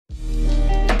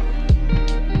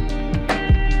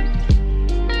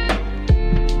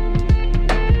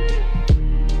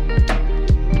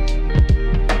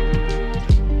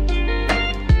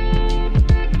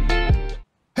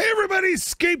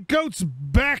SkapeGote's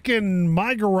back in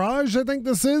my garage, I think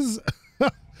this is.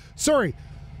 Sorry.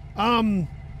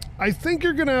 I think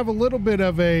you're going to have a little bit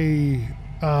of a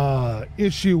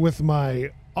issue with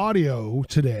my audio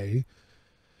today,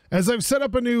 as I've set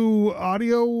up a new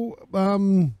audio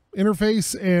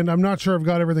interface, and I'm not sure I've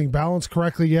got everything balanced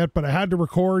correctly yet, but I had to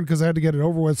record because I had to get it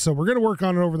over with. So we're going to work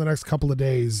on it over the next couple of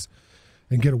days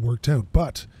and get it worked out.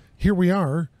 But here we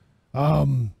are,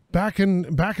 back in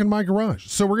my garage.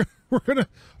 So we're gonna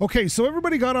okay. So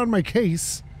everybody got on my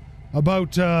case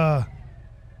about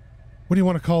what do you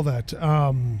want to call that?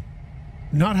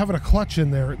 Not having a clutch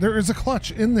in there. There is a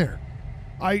clutch in there.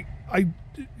 I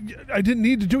didn't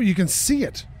need to do it. You can see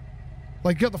it.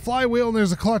 Like, you got the flywheel and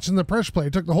there's a clutch in the pressure plate. I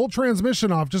took the whole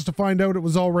transmission off just to find out it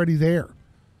was already there.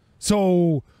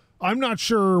 So I'm not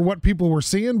sure what people were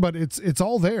seeing, but it's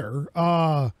all there.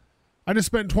 I just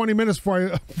spent 20 minutes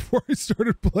before I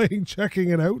started playing, checking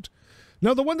it out.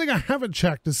 Now, the one thing I haven't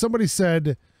checked is somebody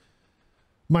said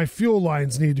my fuel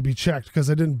lines need to be checked because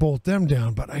I didn't bolt them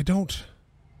down, but I don't.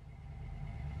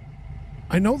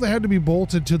 I know they had to be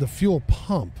bolted to the fuel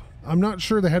pump. I'm not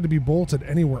sure they had to be bolted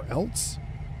anywhere else.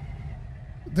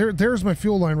 There's my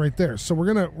fuel line right there. So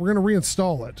we're gonna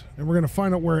reinstall it, and we're gonna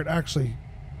find out where it actually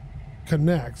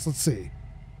connects. Let's see.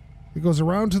 It goes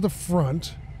around to the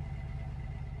front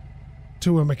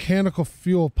to a mechanical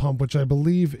fuel pump, which I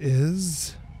believe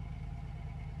is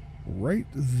right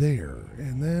there.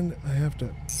 And then I have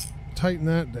to tighten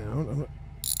that down.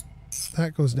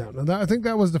 That goes down. Now I think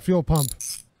that was the fuel pump,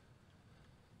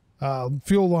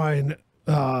 fuel line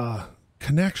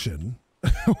connection.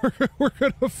 we're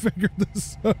gonna figure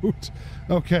this out.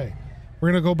 Okay, we're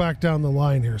gonna go back down the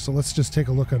line here. So let's just take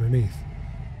a look underneath,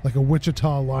 like a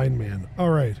Wichita lineman.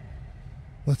 All right,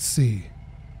 let's see.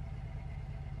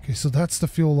 Okay, so that's the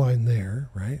fuel line there,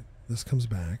 right? This comes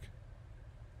back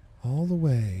all the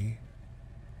way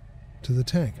to the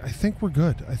tank. I think we're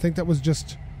good. I think that was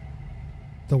just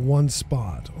the one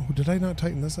spot. Oh, did I not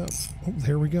tighten this up? Oh,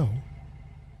 there we go.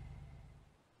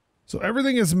 So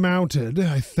everything is mounted,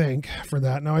 I think, for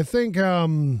that. Now, I think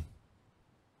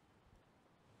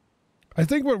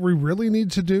what we really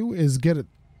need to do is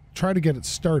try to get it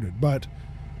started, but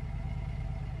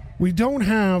we don't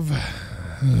have,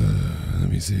 let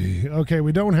me see. Okay,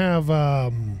 we don't have,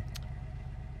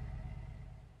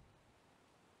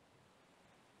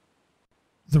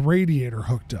 the radiator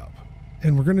hooked up,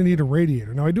 and we're going to need a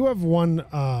radiator. Now, I do have one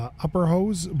upper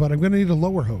hose, but I'm going to need a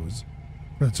lower hose.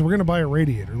 Right, so we're going to buy a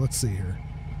radiator. Let's see here.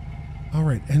 All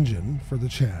right, engine for the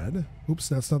Chad. Oops,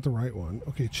 that's not the right one.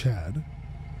 Okay, Chad.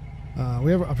 So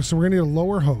we're going to need a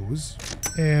lower hose,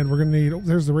 and we're going to need, oh,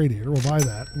 there's the radiator. We'll buy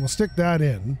that. We'll stick that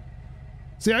in.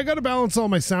 See, I got to balance all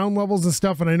my sound levels and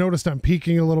stuff, and I noticed I'm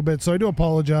peaking a little bit, so I do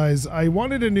apologize. I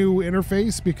wanted a new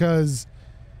interface because,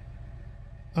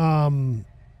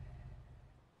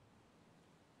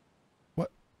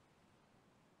 what?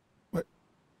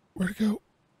 Where'd it go?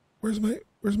 Where's my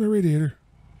radiator?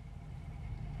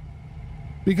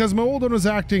 Because my old one was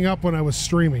acting up when I was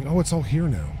streaming. Oh, it's all here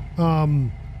now.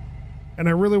 And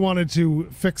I really wanted to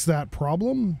fix that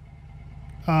problem.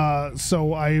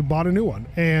 So I bought a new one,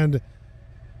 and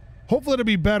hopefully it'll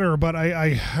be better, but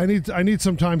I need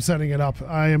some time setting it up.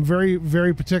 I am very,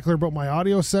 very particular about my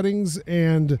audio settings,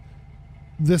 and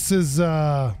this is,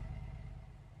 oh,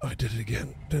 I did it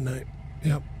again, didn't I?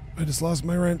 Yep. I just lost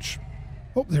my wrench.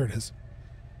 Oh, there it is.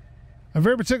 I'm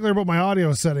very particular about my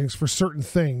audio settings for certain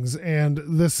things, and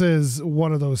this is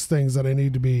one of those things that I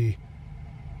need to be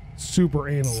super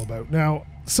anal about. Now,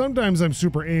 sometimes I'm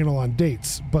super anal on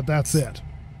dates, but that's it.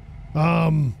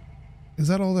 Is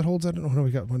that all that holds that? Oh, no,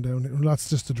 we got one down here. That's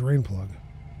just a drain plug.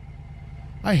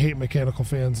 I hate mechanical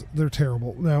fans. They're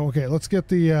terrible. Now, okay, let's get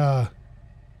the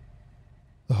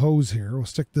hose here. We'll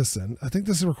stick this in. I think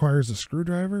this requires a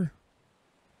screwdriver.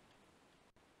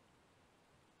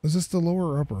 Is this the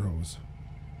lower or upper hose?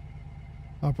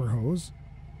 Upper hose.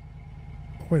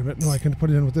 Oh, wait a minute. No, I can put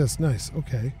it in with this. Nice.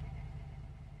 Okay.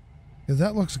 Yeah,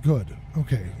 that looks good.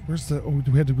 Okay. Where's the... Oh,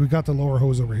 we got the lower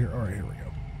hose over here. All right, here we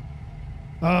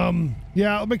go.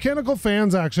 Yeah, mechanical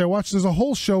fans, actually. I watched... There's a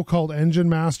whole show called Engine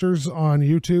Masters on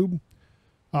YouTube.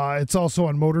 It's also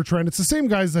on Motor Trend. It's the same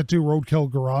guys that do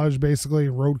Roadkill Garage, basically,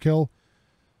 Roadkill.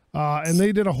 And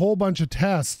they did a whole bunch of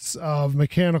tests of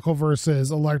mechanical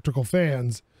versus electrical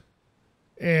fans.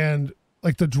 And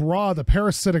like the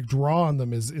parasitic draw on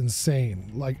them is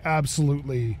insane. Like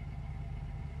absolutely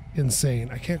insane.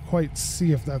 I can't quite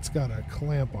see if that's got a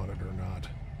clamp on it or not.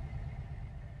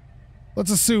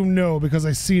 Let's assume no, because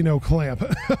I see no clamp.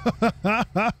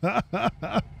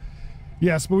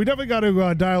 Yes, but we definitely got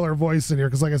to dial our voice in here,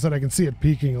 because like I said, I can see it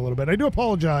peaking a little bit. I do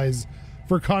apologize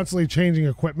for constantly changing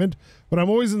equipment, but I'm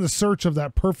always in the search of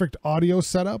that perfect audio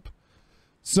setup.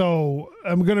 So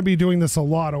I'm going to be doing this a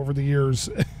lot over the years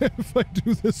if I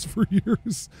do this for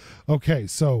years. Okay,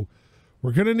 so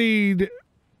we're going to need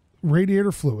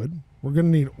radiator fluid. We're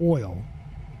going to need oil,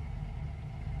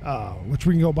 which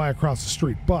we can go buy across the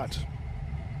street.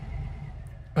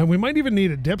 And we might even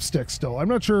need a dipstick still. I'm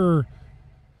not sure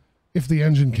if the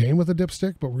engine came with a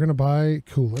dipstick, but we're going to buy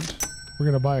coolant. We're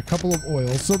going to buy a couple of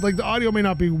oils. So like the audio may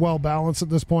not be well balanced at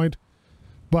this point,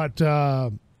 but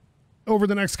over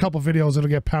the next couple videos, it'll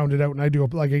get pounded out. And I do,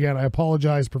 like, again, I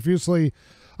apologize profusely.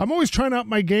 I'm always trying to up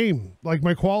my game, like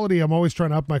my quality. I'm always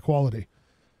trying to up my quality.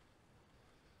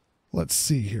 Let's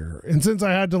see here. And since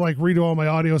I had to like redo all my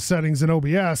audio settings in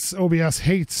OBS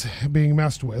hates being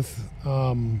messed with.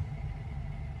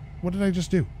 What did I just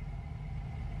do?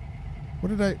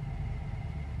 Did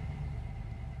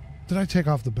I take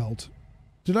off the belt?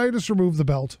 Did I just remove the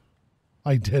belt?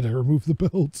 I did. I removed the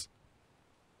belt.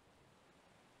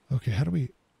 Okay, how do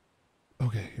we...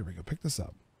 Okay, here we go. Pick this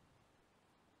up.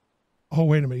 Oh,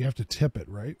 wait a minute. You have to tip it,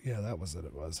 right? Yeah, that was it.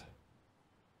 It was.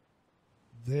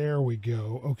 There we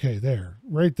go. Okay, there.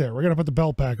 Right there. We're going to put the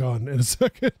belt back on in a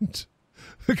second.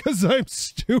 Because I'm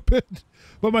stupid.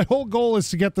 But my whole goal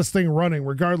is to get this thing running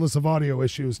regardless of audio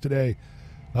issues today.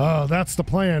 Oh, that's the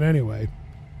plan anyway.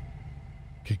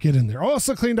 Okay, get in there. I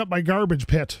also cleaned up my garbage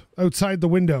pit outside the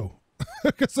window.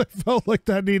 Because I felt like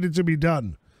that needed to be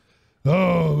done.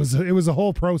 Oh, it was a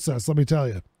whole process, let me tell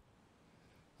you.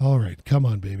 All right, come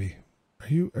on, baby.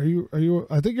 Are you,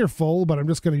 I think you're full, but I'm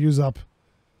just going to use up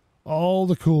all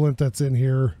the coolant that's in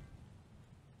here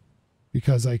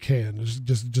because I can.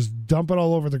 Just dump it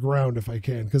all over the ground if I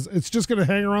can, because it's just going to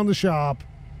hang around the shop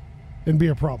and be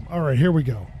a problem. All right, here we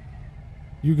go.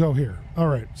 You go here. All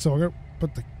right, so I'm going to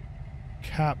put the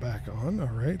cap back on. All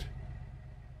right.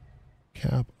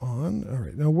 Cap on. All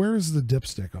right, now where's the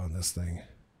dipstick on this thing?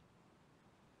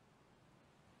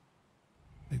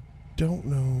 Don't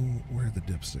know where the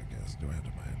dipstick is. Do I have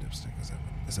to buy a dipstick?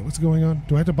 Is that what's going on?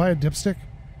 Do I have to buy a dipstick?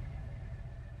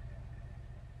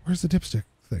 Where's the dipstick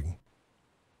thing?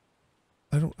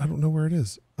 I don't know where it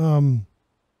is. I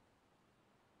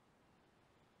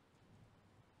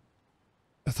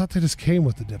thought they just came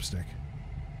with the dipstick.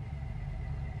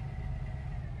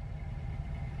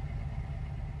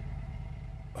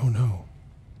 Oh no.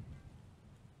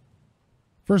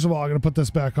 First of all, I'm going to put this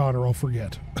back on or I'll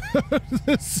forget.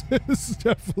 This is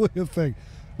definitely a thing.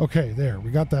 Okay, there. We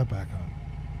got that back on.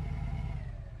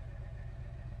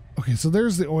 Okay, so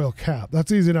there's the oil cap.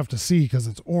 That's easy enough to see because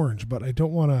it's orange, but I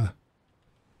don't want to...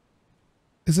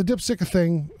 Is a dipstick a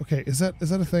thing? Okay, is that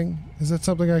a thing? Is that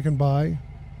something I can buy?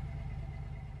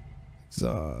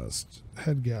 Exhaust.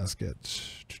 Head gasket.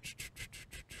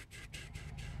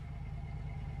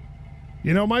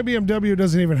 You know, my BMW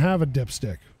doesn't even have a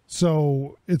dipstick.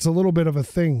 So it's a little bit of a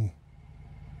thing.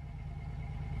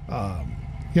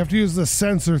 You have to use the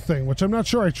sensor thing, which I'm not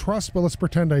sure I trust, but let's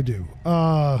pretend I do.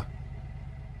 Now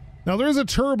there is a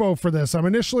turbo for this. I'm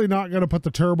initially not going to put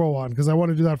the turbo on because I want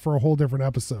to do that for a whole different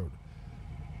episode.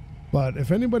 But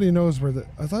if anybody knows where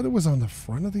I thought it was on the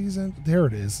front of these ends. There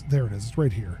it is. There it is. It's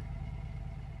right here.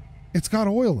 It's got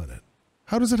oil in it.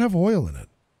 How does it have oil in it?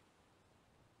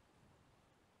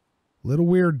 Little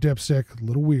weird, dipstick.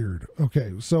 Little weird.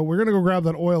 Okay, so we're going to go grab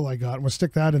that oil I got and we'll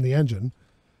stick that in the engine.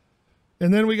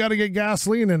 And then we got to get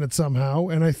gasoline in it somehow.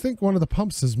 And I think one of the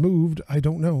pumps has moved. I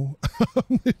don't know.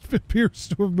 It appears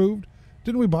to have moved.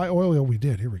 Didn't we buy oil? Oh, we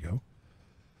did. Here we go.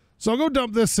 So I'll go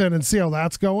dump this in and see how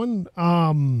that's going.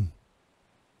 And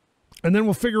then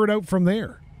we'll figure it out from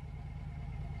there.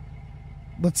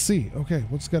 Let's see. Okay,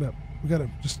 we gotta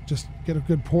just get a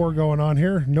good pour going on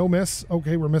here. No miss.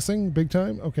 Okay, we're missing big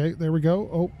time. Okay, there we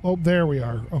go. Oh, there we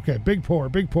are. Okay, big pour,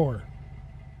 big pour.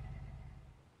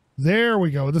 There we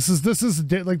go. This is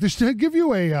like they should give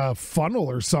you a funnel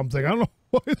or something. I don't know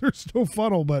why there's no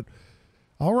funnel, but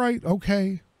all right,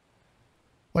 okay.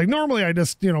 Like normally I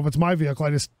just, if it's my vehicle, I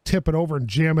just tip it over and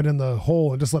jam it in the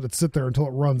hole and just let it sit there until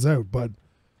it runs out. But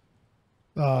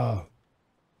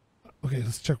okay,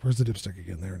 let's check. Where's the dipstick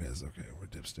again? There it is. Okay, we're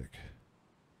dipstick.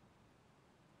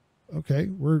 Okay,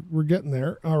 we're getting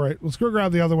there. All right, let's go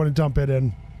grab the other one and dump it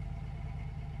in.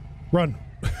 Run.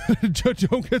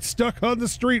 Don't get stuck on the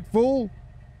street, fool.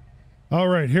 All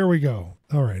right, here we go.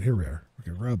 All right, here we are.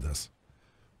 Okay, grab this.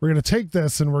 We're going to take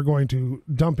this and we're going to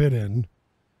dump it in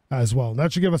as well. And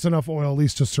that should give us enough oil at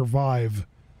least to survive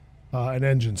an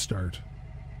engine start.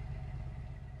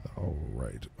 All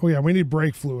right. Oh, yeah, we need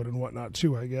brake fluid and whatnot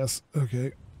too, I guess.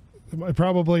 Okay. I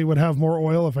probably would have more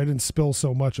oil if I didn't spill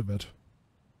so much of it.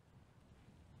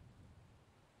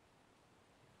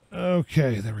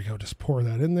 Okay, there we go. Just pour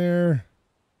that in there.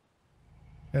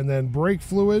 And then brake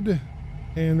fluid,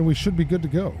 and we should be good to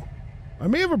go. I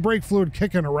may have a brake fluid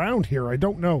kicking around here. I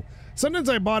don't know. Sometimes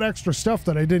I bought extra stuff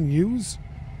that I didn't use,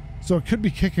 so it could be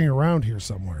kicking around here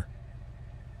somewhere.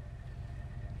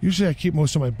 Usually I keep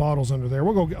most of my bottles under there.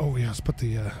 We'll go, oh yes, put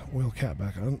the oil cap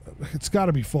back on. It's got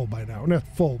to be full by now. Not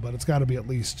full, but it's got to be at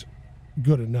least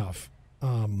good enough.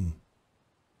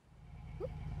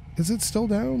 Is it still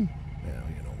down? Yeah,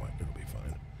 you know what, it'll be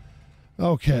fine.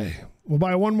 Okay, we'll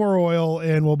buy one more oil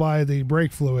and we'll buy the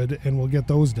brake fluid and we'll get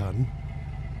those done.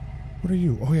 What are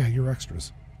you? Oh yeah, you're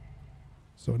extras.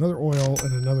 So another oil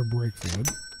and another brake fluid.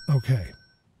 Okay.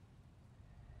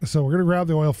 So we're gonna grab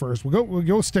the oil first. We'll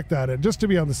go stick that in just to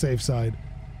be on the safe side.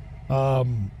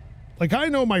 Like I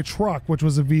know my truck, which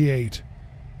was a V8,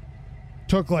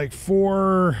 took like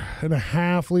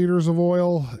 4.5 liters of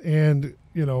oil, and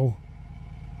you know,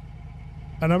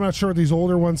 and I'm not sure what these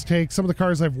older ones take. Some of the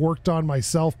cars I've worked on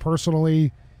myself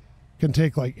personally can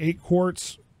take like 8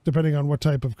 quarts, depending on what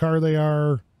type of car they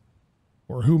are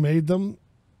or who made them.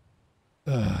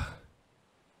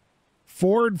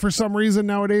 Ford, for some reason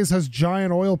nowadays, has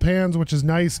giant oil pans, which is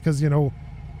nice because, you know,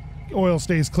 oil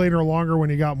stays cleaner longer when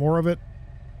you got more of it.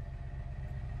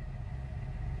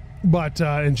 But,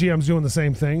 and GM's doing the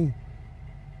same thing.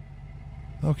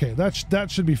 Okay, that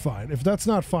should be fine. If that's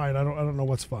not fine, I don't know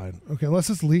what's fine. Okay,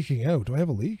 unless it's leaking out. Do I have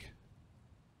a leak?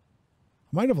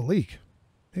 I might have a leak.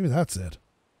 Maybe that's it.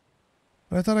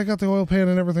 I thought I got the oil pan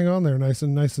and everything on there nice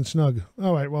and snug.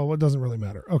 All right, well, it doesn't really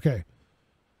matter. Okay.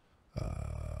 Where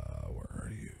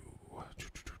are you?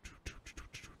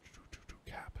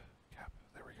 Cap.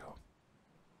 There we go.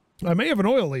 I may have an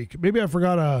oil leak. Maybe I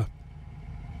forgot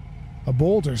a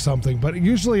bolt or something, but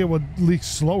usually it would leak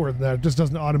slower than that. It just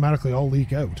doesn't automatically all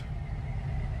leak out.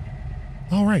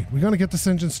 All right, we're going to get this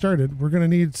engine started. We're going to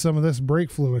need some of this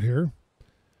brake fluid here.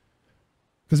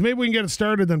 Because maybe we can get it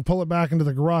started, then pull it back into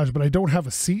the garage, but I don't have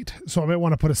a seat, so I might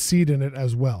want to put a seat in it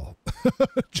as well.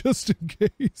 Just in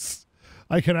case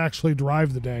I can actually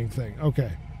drive the dang thing.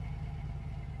 Okay.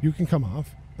 You can come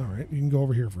off. All right, you can go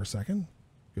over here for a second.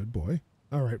 Good boy.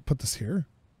 All right, put this here.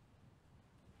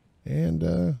 And,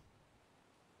 oh,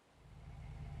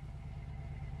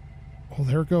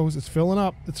 there it goes. It's filling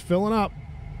up. It's filling up.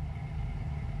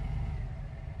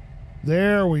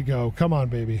 There we go. Come on,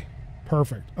 baby.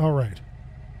 Perfect. All right.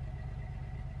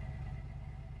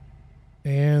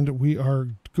 And we are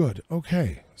good.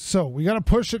 Okay. So we got to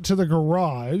push it to the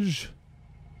garage.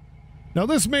 Now,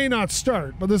 this may not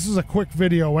start, but this is a quick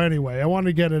video anyway. I want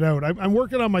to get it out. I'm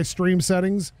working on my stream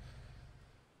settings,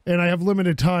 and I have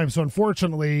limited time. So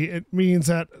unfortunately, it means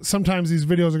that sometimes these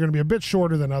videos are going to be a bit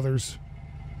shorter than others.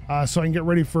 So I can get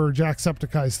ready for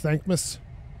Jacksepticeye's Thankmas.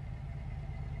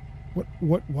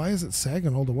 Why is it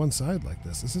sagging all to one side like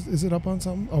this? Is it up on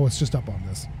something? Oh, it's just up on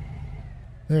this.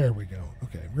 There we go.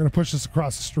 Okay, we're going to push this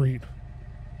across the street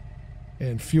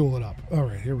and fuel it up. All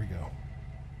right, here we go.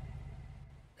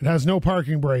 It has no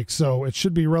parking brakes, so it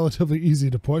should be relatively easy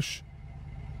to push.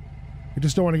 We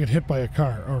just don't want to get hit by a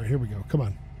car. All right, here we go. Come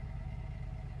on.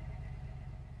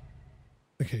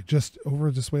 Okay, just over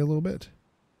this way a little bit.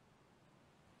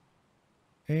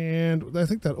 And I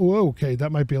think that, oh, okay,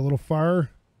 that might be a little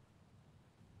far.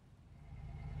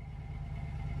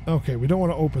 Okay, we don't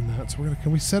want to open that, so we're gonna,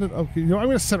 can we set it, okay, you know, I'm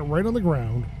gonna set it right on the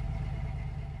ground.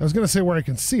 I was gonna say where I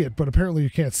can see it, but apparently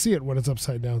you can't see it when it's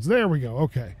upside down. So there we go,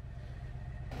 okay.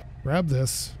 Grab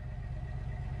this.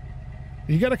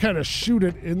 You gotta kind of shoot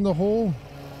it in the hole.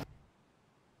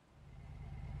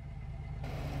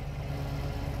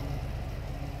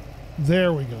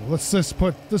 There we go. Let's just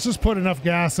put enough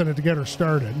gas in it to get her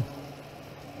started.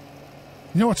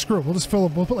 You know what? Screw it. We'll just fill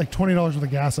it. We'll put like $20 worth of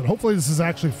gas in. Hopefully this is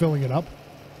actually filling it up.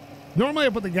 Normally I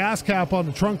put the gas cap on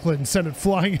the trunk lid and send it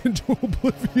flying into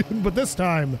oblivion, but this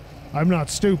time I'm not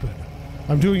stupid.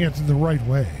 I'm doing it the right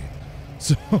way.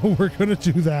 So we're going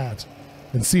to do that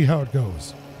and see how it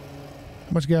goes.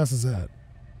 How much gas is that?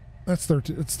 That's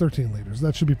 13. It's 13 liters.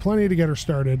 That should be plenty to get her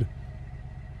started.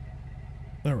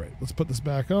 All right, let's put this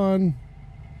back on.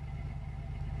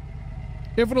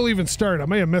 If it'll even start, I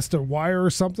may have missed a wire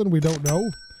or something. We don't know.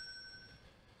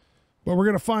 But we're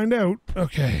going to find out.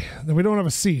 Okay, then we don't have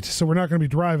a seat, so we're not going to be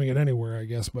driving it anywhere, I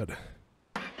guess, but...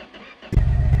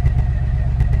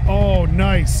 Oh,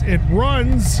 nice. It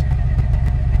runs.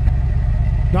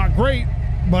 Not great,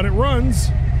 but it runs.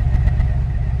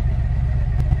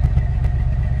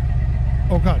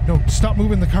 Oh, God, no, stop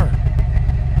moving the car.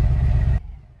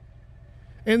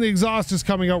 And the exhaust is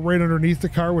coming out right underneath the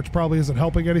car, which probably isn't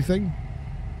helping anything.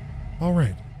 All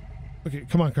right. Okay,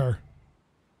 come on, car.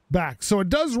 Back. So it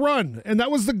does run, and that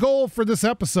was the goal for this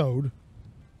episode.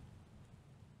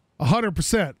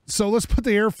 100%. So let's put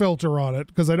the air filter on it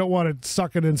because I don't want it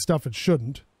sucking in stuff it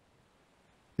shouldn't.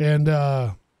 And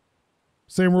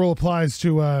same rule applies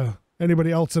to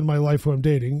anybody else in my life who I'm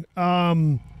dating.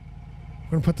 I'm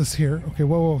going to put this here. Okay,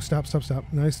 whoa, stop.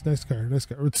 Nice car.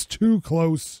 It's too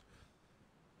close.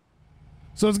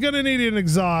 So it's going to need an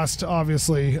exhaust,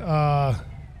 obviously. But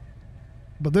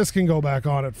this can go back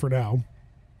on it for now.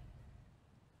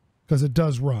 Because it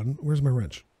does run. Where's my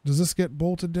wrench? Does this get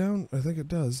bolted down? I think it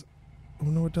does. Oh,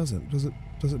 no, it doesn't. Does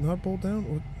it not bolt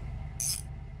down?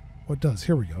 What does?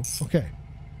 Here we go. Okay.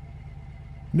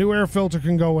 New air filter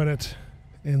can go in it.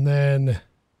 And then...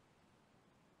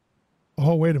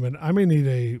 Oh, wait a minute. I may need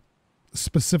a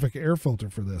specific air filter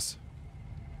for this.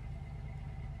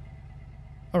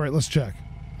 All right, let's check.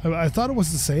 I thought it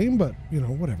was the same, but, you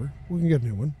know, whatever. We can get a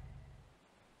new one.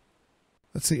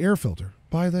 That's the air filter.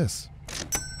 Buy this.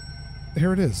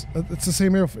 Here it is. It's the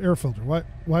same air filter.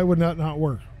 Why would that not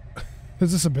work?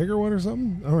 Is this a bigger one or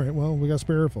something? All right, well, we got a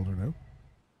spare air filter now.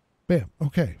 Bam.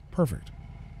 Okay, perfect.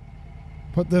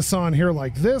 Put this on here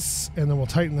like this, and then we'll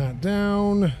tighten that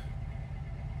down.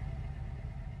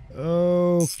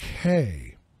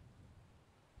 Okay.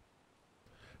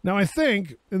 Now, I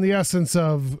think, in the essence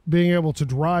of being able to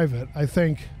drive it, I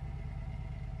think...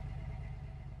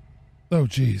 Oh,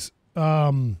 geez.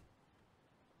 I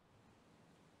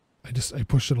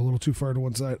pushed it a little too far to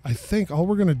one side. I think all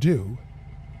we're going to do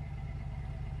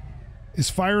is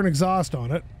fire an exhaust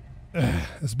on it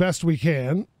as best we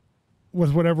can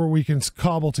with whatever we can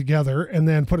cobble together, and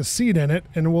then put a seat in it,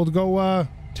 and we'll go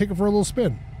take it for a little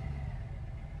spin.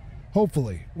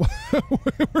 Hopefully.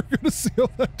 We're going to see how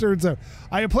that turns out.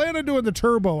 I plan on doing the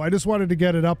turbo. I just wanted to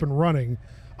get it up and running.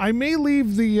 I may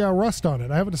leave the rust on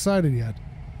it. I haven't decided yet.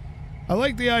 I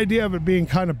like the idea of it being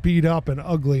kind of beat up and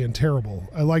ugly and terrible.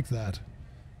 I like that.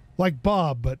 Like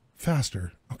Bob, but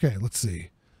faster. Okay, let's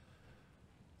see.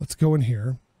 Let's go in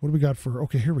here. What do we got for...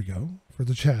 Okay, here we go. For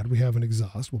the Chad, we have an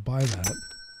exhaust. We'll buy that.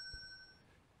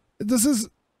 This has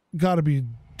got to be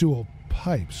dual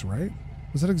pipes, right?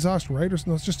 Was that exhaust right? Or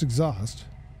no, it's just exhaust.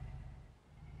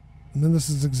 And then this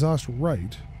is exhaust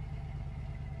right.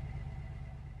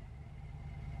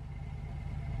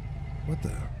 What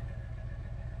the...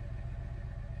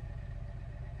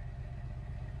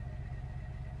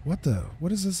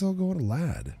 What is this all going?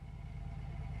 Lad.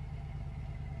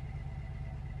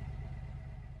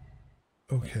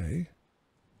 Okay.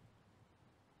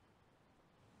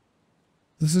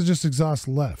 This is just exhaust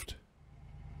left.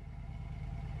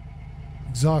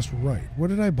 Exhaust right. What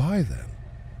did I buy then?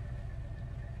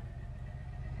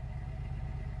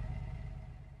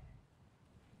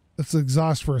 That's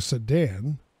exhaust for a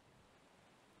sedan.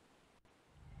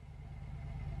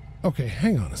 Okay,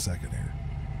 hang on a second here.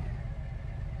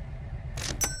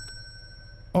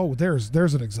 Oh, there's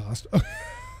an exhaust.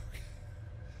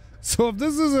 So if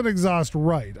this is an exhaust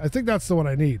right, I think that's the one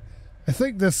I need. I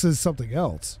think this is something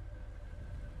else.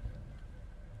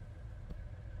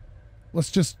 Let's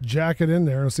just jack it in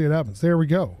there and see what happens. There we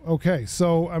go. Okay,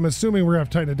 so I'm assuming we're going to have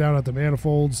to tighten it down at the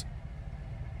manifolds.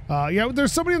 Yeah,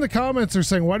 there's somebody in the comments that are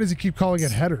saying, why does he keep calling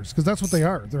it headers? Because that's what they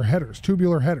are. They're headers,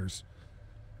 tubular headers.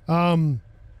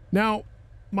 Now,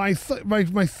 my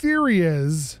theory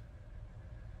is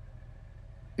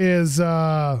this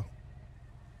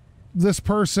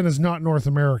person is not North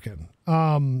American.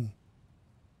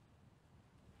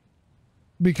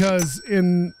 Because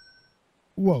in...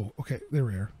 Whoa, okay, there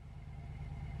we are.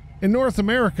 In North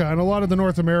America, and a lot of the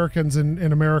North Americans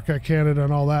in America, Canada,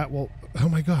 and all that, well, oh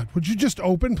my God, would you just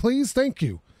open, please? Thank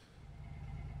you.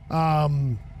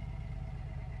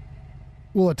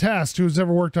 Will attest, who's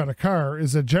ever worked on a car,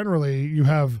 is that generally you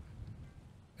have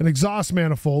an exhaust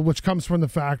manifold, which comes from the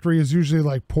factory, is usually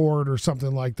like poured or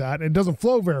something like that. And it doesn't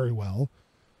flow very well.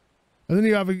 And then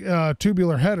you have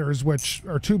tubular headers, which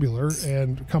are tubular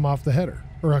and come off the header,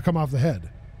 or come off the head.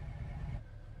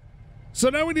 So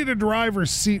now we need a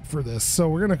driver's seat for this. So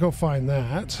we're going to go find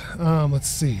that. Let's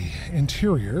see.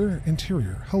 Interior.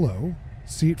 Hello.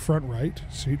 Seat front right,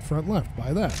 seat front left.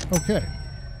 Buy that. Okay.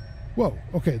 Whoa.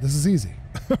 Okay, this is easy.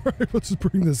 All right, let's just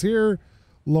bring this here.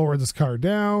 Lower this car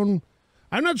down.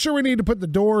 I'm not sure we need to put the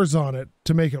doors on it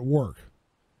to make it work.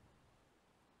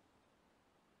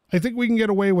 I think we can get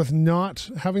away with not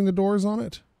having the doors on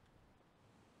it.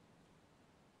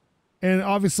 And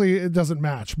obviously it doesn't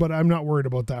match, but I'm not worried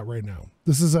about that right now.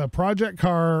 This is a project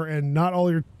car and not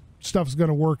all your stuff's going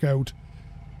to work out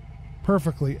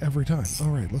perfectly every time. All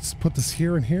right, let's put this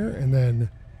here and here, and then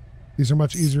these are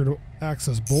much easier to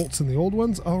access bolts than the old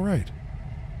ones. All right.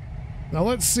 Now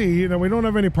let's see. You know, we don't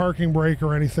have any parking brake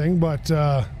or anything, but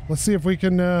let's see if we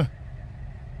can get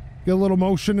a little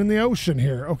motion in the ocean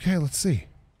here. Okay, let's see.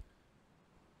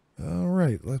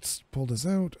 right, let's pull this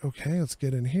out. Okay, let's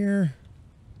get in here.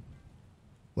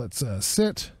 Let's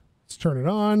sit. Let's turn it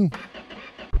on.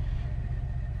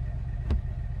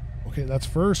 Okay, that's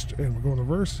first, and we're going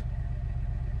reverse.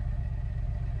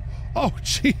 Oh,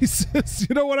 Jesus.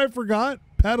 You know what I forgot?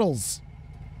 Pedals.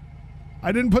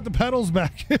 I didn't put the pedals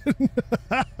back in.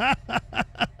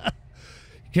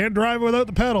 Can't drive without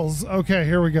the pedals. Okay,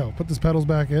 here we go. Put these pedals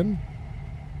back in.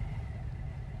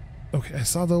 Okay, I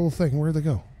saw the little thing. Where'd they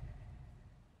go?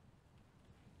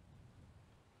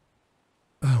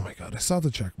 Oh my God, I saw the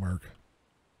check mark.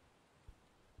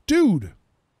 Dude!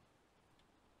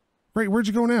 Right, where'd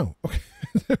you go now? Okay.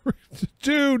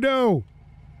 Dude, no!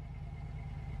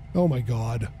 Oh my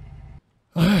God.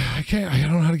 I can't, I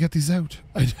don't know how to get these out.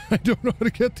 I don't know how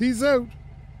to get these out.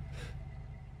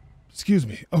 Excuse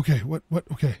me. Okay, what,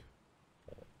 okay.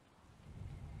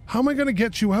 How am I going to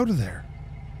get you out of there?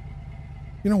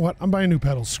 You know what? I'm buying new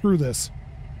pedals. Screw this.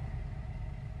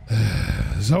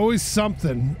 There's always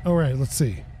something. All right, let's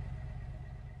see.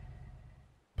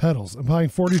 Pedals. I'm buying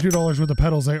 $42 worth of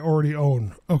pedals I already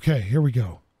own. Okay, here we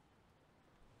go.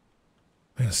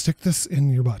 I'm going to stick this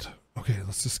in your butt. Okay,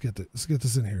 let's just get this. Let's get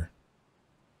this in here.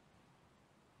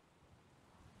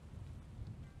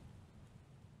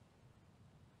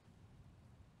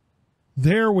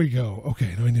 There we go.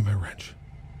 Okay, now I need my wrench.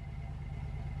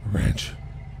 Wrench.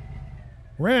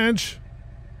 Wrench.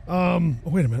 Oh,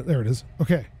 wait a minute. There it is.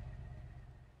 Okay.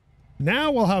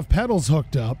 Now we'll have pedals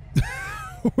hooked up,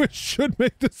 which should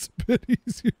make this a bit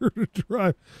easier to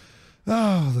drive.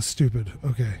 Oh, the stupid.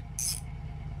 Okay.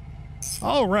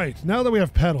 All right. Now that we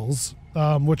have pedals,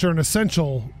 which are an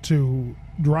essential to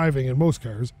driving in most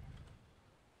cars.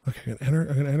 Okay, I'm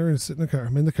gonna enter and sit in the car.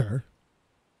 I'm in the car.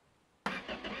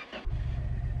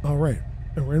 All right.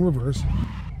 And we're in reverse.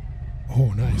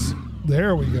 Oh, nice.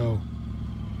 There we go.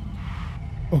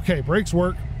 Okay, brakes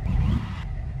work.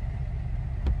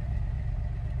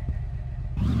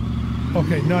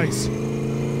 Okay, nice.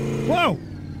 Whoa!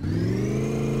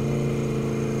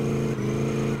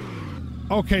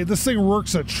 Okay, this thing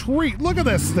works a treat. Look at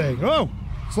this thing. Oh,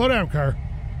 slow down, car.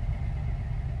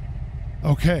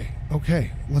 Okay,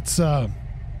 okay. Let's get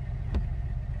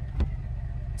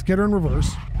her in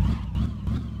reverse.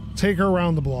 Take her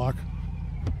around the block.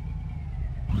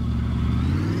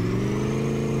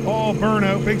 Oh,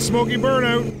 burnout. Big smoky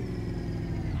burnout.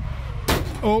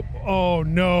 Oh, oh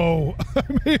no. I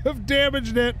may have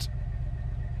damaged it.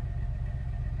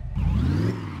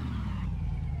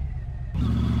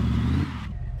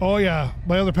 Oh yeah,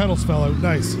 my other pedals fell out.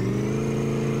 Nice.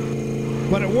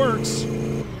 But it works.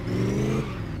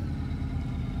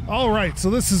 All right, so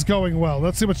this is going well.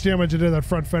 Let's see how much damage I did to that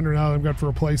front fender now that I've got to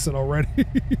replace it already.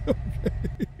 Okay.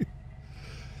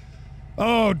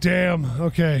 Oh, damn.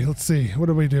 Okay, let's see. What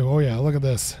do we do? Oh yeah, look at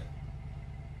this.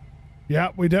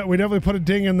 Yeah, we definitely put a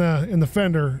ding in the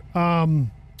fender.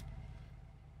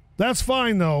 That's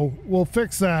fine though. We'll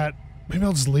fix that. Maybe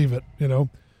I'll just leave it, you know.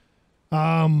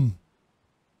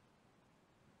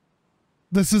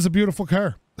 This is a beautiful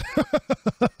car.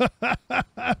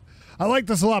 I like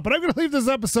this a lot, but I'm going to leave this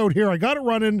episode here. I got it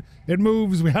running. It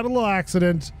moves. We had a little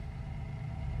accident.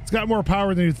 It's got more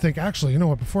power than you'd think. Actually, you know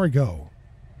what? Before I go,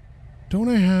 don't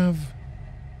I have...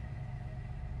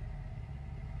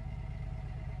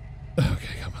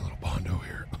 Okay, I got my little Bondo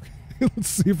here. Okay, let's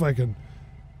see if I can...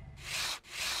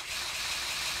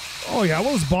 Oh yeah,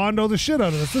 we'll just Bondo the shit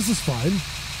out of this. This is fine.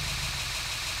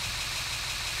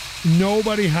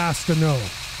 Nobody has to know.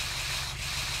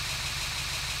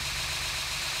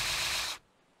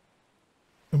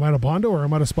 Am I at a Bondo or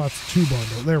am I at a spots 2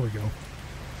 Bondo? There we go.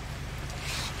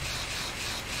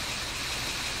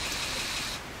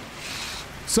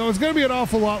 So it's going to be an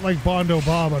awful lot like Bondo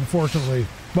Bob, unfortunately,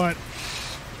 but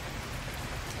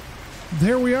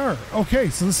there we are. Okay,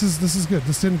 so this is good.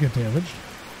 This didn't get damaged,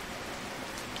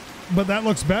 but that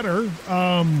looks better.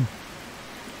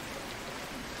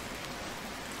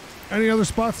 Any other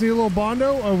spots need a little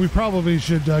Bondo? Oh, we probably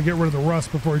should get rid of the rust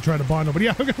before we try to Bondo. But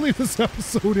yeah, I'm going to leave this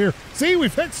episode here. See, we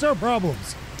fixed our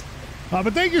problems.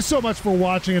 But thank you so much for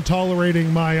watching and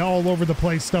tolerating my all over the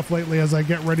place stuff lately as I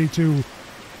get ready to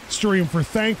stream for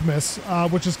Thankmas,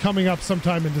 which is coming up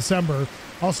sometime in December.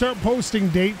 I'll start posting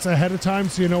dates ahead of time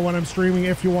so you know when I'm streaming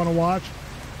if you want to watch.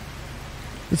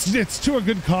 It's to a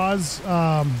good cause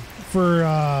for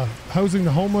housing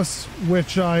the homeless,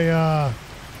 which I...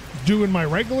 do in my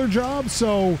regular job,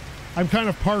 so I'm kind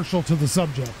of partial to the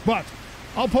subject, but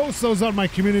I'll post those on my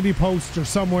community posts or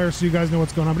somewhere so you guys know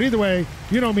what's going on. But either way,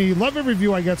 you know me, love every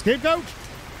view I get. SkapeGote.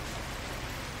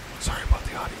 Sorry about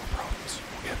the audio problems.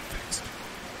 We'll get it fixed.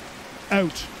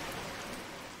 Out.